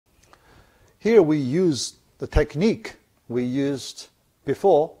Here we use the technique we used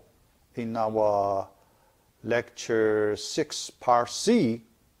before in our lecture 6 part C.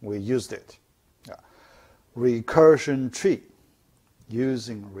 We used it. Recursion tree,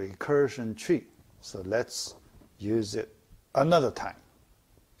 using recursion tree. So let's use it another time.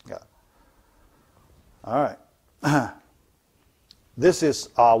 All right. This is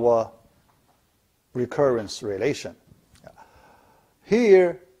our recurrence relation.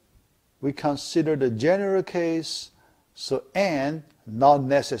 Here we consider the general case, so n not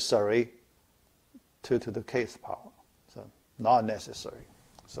necessary 2 to the kth power. So not necessary.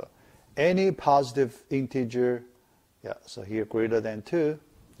 So any positive integer, so here greater than 2,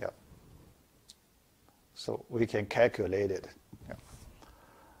 so we can calculate it.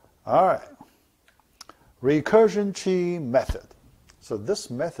 All right. Recursion tree method. So this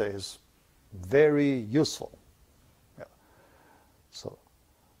method is very useful. So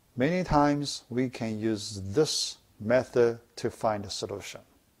many times we can use this method to find a solution.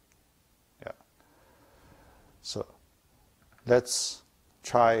 So let's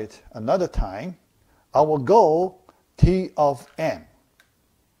try it another time. Our goal, t of n.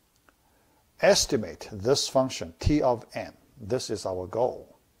 Estimate this function, t of n. This is our goal.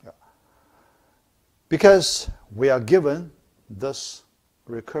 Because we are given this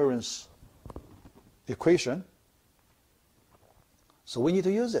recurrence equation, so we need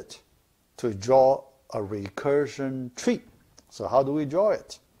to use it to draw a recursion tree. So how do we draw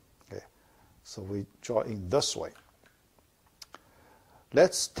it? So we draw in this way.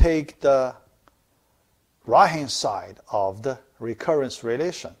 Let's take the right-hand side of the recurrence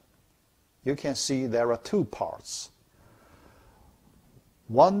relation. You can see there are 2 parts.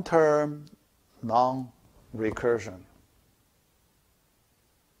 One term, non-recursion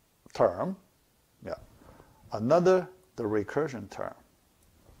term. Another, the recursion term.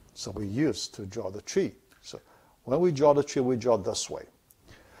 So we use to draw the tree. So when we draw the tree, we draw this way.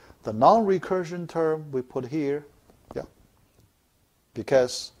 The non-recursion term we put here,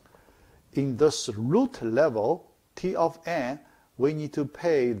 because in this root level, t of n, we need to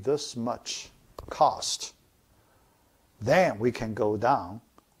pay this much cost. Then we can go down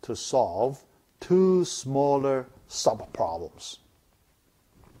to solve 2 smaller subproblems.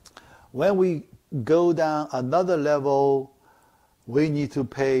 When we go down another level, we need to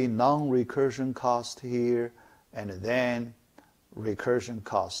pay non-recursion cost here, and then recursion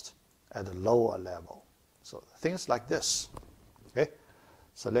cost at a lower level. So things like this. Okay?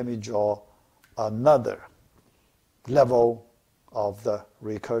 So let me draw another level of the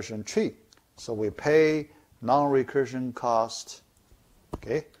recursion tree. So we pay non-recursion cost,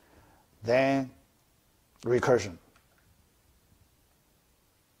 okay, then recursion.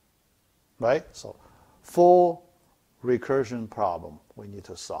 Right? So 4 recursion problem we need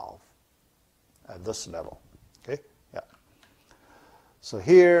to solve at this level. Okay? So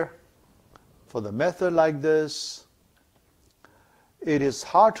here, for the method like this, it is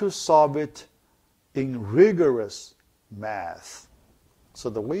hard to solve it in rigorous math.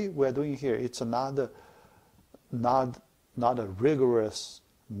 So the way we're doing here, it's not a rigorous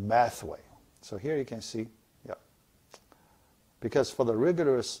math way. So here you can see, because for the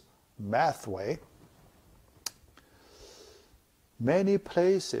rigorous math way, many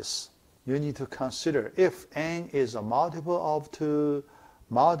places you need to consider if n is a multiple of 2,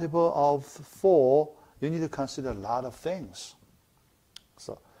 multiple of 4, you need to consider a lot of things.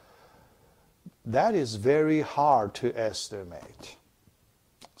 So that is very hard to estimate.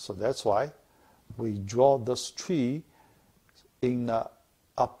 So that's why we draw this tree in an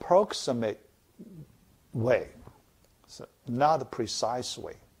approximate way. So not a precise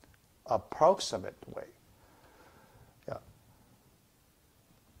way, approximate way.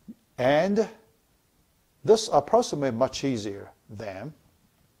 And this approximate much easier than,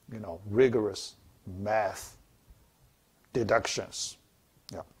 rigorous math deductions.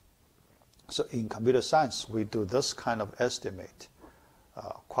 So in computer science, we do this kind of estimate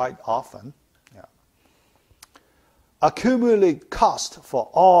quite often. Accumulate cost for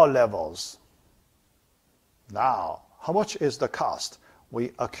all levels. Now, how much is the cost?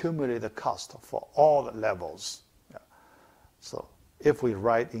 We accumulate the cost for all the levels. So if we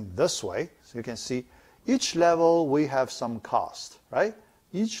write in this way, so you can see each level we have some cost, right?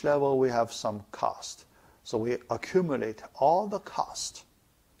 Each level we have some cost. So we accumulate all the cost.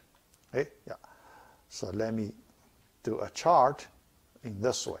 Okay? So let me do a chart in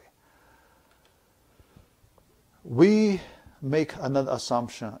this way. We make another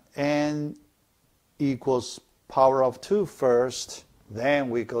assumption, n equals power of 2 first,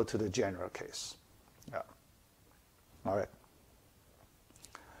 then we go to the general case. All right.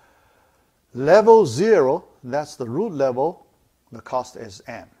 Level 0, that's the root level, the cost is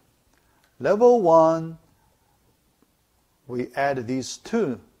n. Level 1, we add these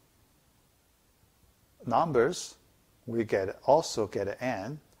two numbers, we also get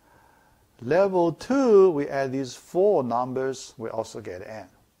n. Level 2, we add these 4 numbers, we also get n,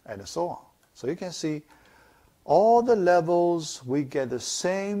 and so on. So you can see all the levels, we get the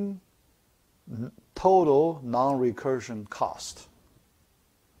same total non-recursion cost.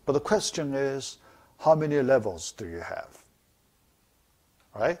 But the question is, how many levels do you have?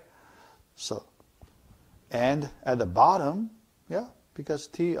 Right? So, and at the bottom, yeah, because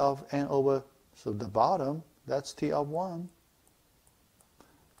T of n over, so the bottom, that's T of 1.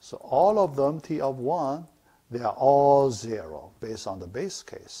 So all of them, T of 1, they are all 0 based on the base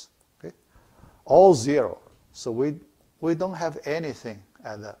case. Okay? All 0. So we don't have anything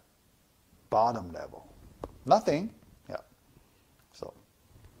at the bottom level. Nothing. Yeah. So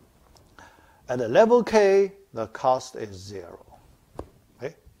at the level K, the cost is 0.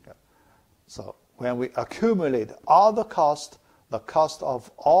 Okay? Yeah. So when we accumulate all the cost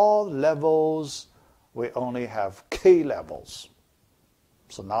of all levels, we only have K levels.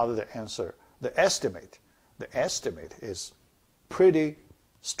 So now the answer, the estimate is pretty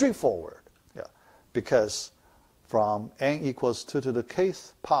straightforward. Yeah. Because from n equals 2 to the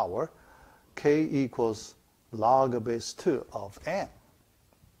kth power, k equals log base 2 of n.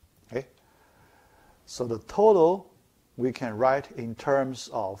 Okay? So the total we can write in terms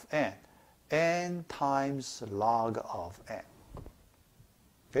of n. N times log of n.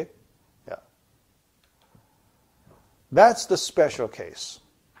 Okay? Yeah. That's the special case.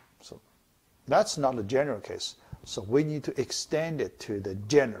 So that's not the general case. So we need to extend it to the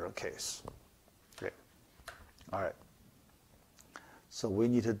general case. Okay. All right. So we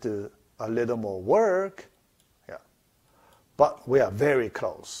need to do a little more work. Yeah. But we are very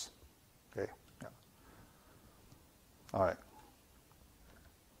close. Okay. Yeah. All right.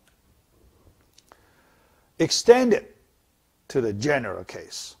 Extend it to the general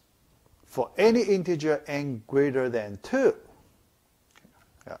case. For any integer n greater than 2,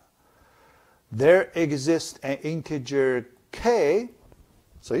 yeah, there exists an integer k.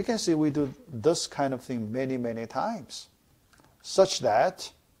 So you can see we do this kind of thing many, many times, such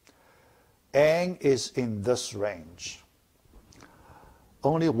that n is in this range.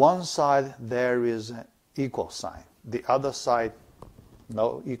 Only one side there is an equal sign. The other side,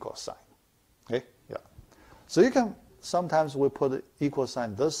 no equal sign. Okay? Yeah. So you can, sometimes we put an equal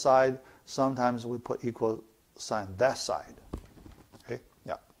sign this side, sometimes we put equal sign that side. Okay?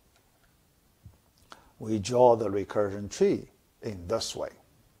 Yeah. We draw the recursion tree in this way.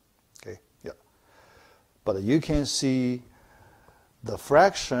 Okay? Yeah. But you can see the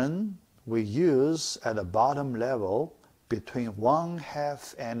fraction we use at the bottom level between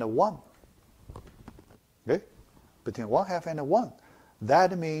 1/2 and 1. Okay? Between 1/2 and 1.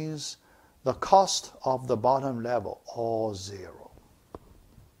 That means the cost of the bottom level, all 0.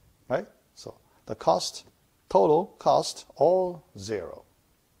 Right? So the cost, total cost, all 0.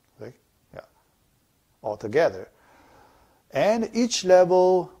 Okay? Yeah. Altogether. And each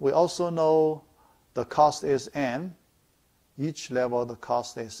level, we also know the cost is n. Each level, the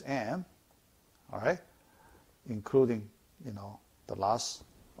cost is n. All right? Including, the last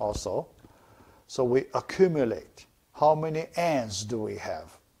also. So we accumulate. How many n's do we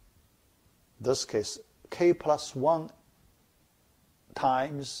have? This case, k plus 1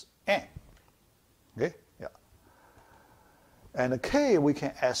 times n. Okay? Yeah. And the k we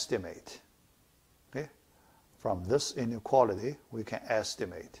can estimate. Okay? From this inequality, we can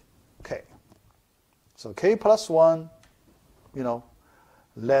estimate k. So k plus 1,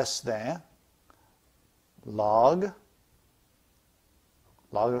 less than log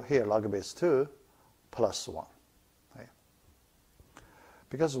base 2 plus 1. Right?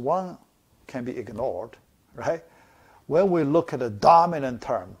 Because 1 can be ignored, right? When we look at the dominant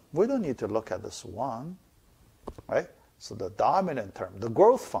term, we don't need to look at this 1, right? So the dominant term, the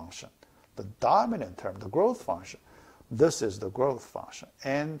growth function, the dominant term, the growth function, this is the growth function,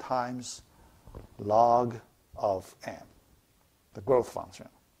 n times log of n, the growth function.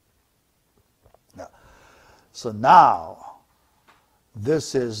 Yeah. So now,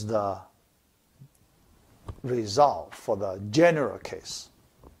 this is the result for the general case.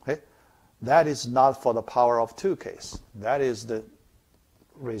 Okay? That is not for the power of 2 case. That is the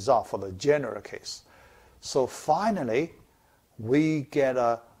result for the general case. So finally, we get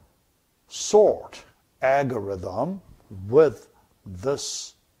a sort algorithm with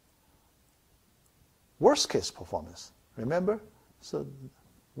this worst case performance. Remember? So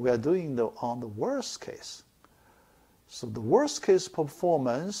we are doing on the worst case. So the worst case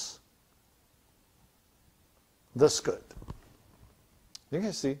performance this good. You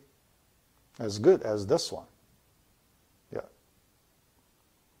can see as good as this one. Yeah.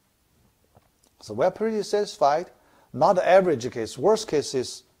 So we're pretty satisfied. Not the average case. Worst case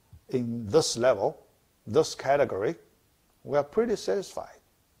is in this level, this category. We're pretty satisfied.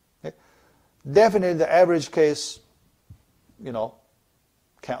 Okay? Definitely the average case,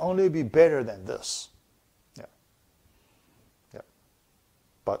 can only be better than this. Yeah. Yeah.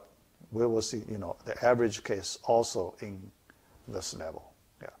 But we will see, the average case also in this level.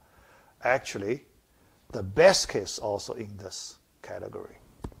 Yeah. Actually, the best case also in this category.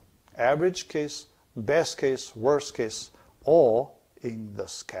 Average case, best case, worst case, all in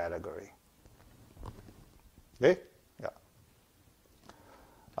this category. Okay? Yeah.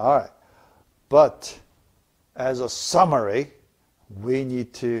 All right. But as a summary, we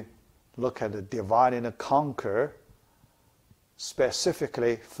need to look at the divide and conquer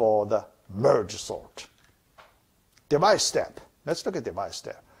specifically for the merge sort. Divide step. Let's look at divide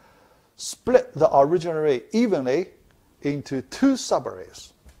step. Split the original array evenly into two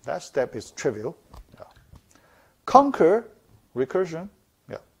subarrays. That step is trivial. Yeah. Conquer recursion.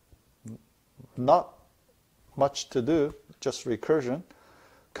 Yeah. Not much to do, just recursion.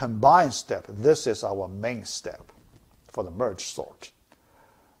 Combine step. This is our main step for the merge sort.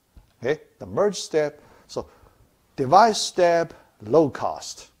 Okay, the merge step. So divide step, low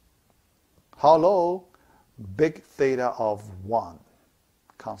cost. How low? Big theta of 1,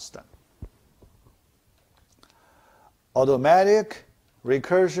 constant. Automatic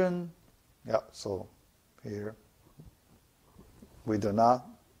recursion. Yeah, so here we do not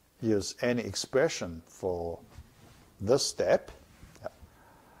use any expression for this step.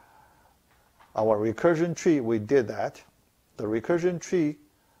 Our recursion tree, we did that. The recursion tree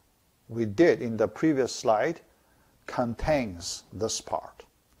we did in the previous slide contains this part.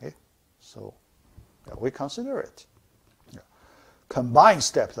 Okay? So we consider it. Yeah. Combined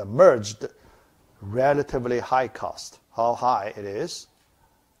step, the merged, relatively high cost. How high it is?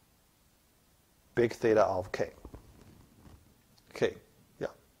 Big theta of k. Okay, yeah.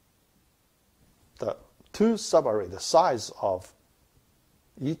 The two subarray, the size of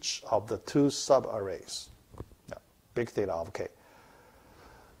each of the two subarrays. Yeah, big theta of k.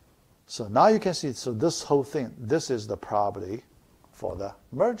 So now you can see, so this whole thing, this is the property for the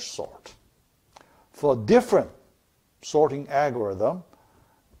merge sort. For different sorting algorithm,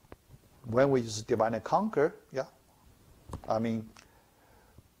 when we use divide and conquer,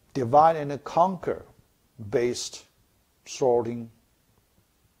 divide and conquer based sorting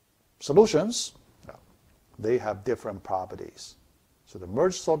solutions, they have different properties. So the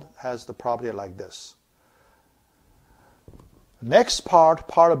merge sort has the property like this. Next part,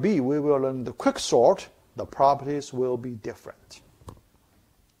 part B, we will learn the quick sort. The properties will be different.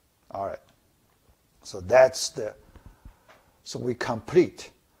 All right. So so we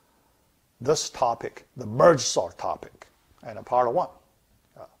complete this topic, the merge sort topic, and part 1.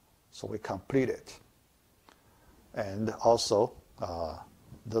 So we complete it. And also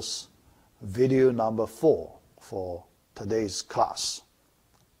this video number 4 for today's class.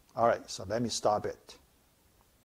 All right, so let me stop it.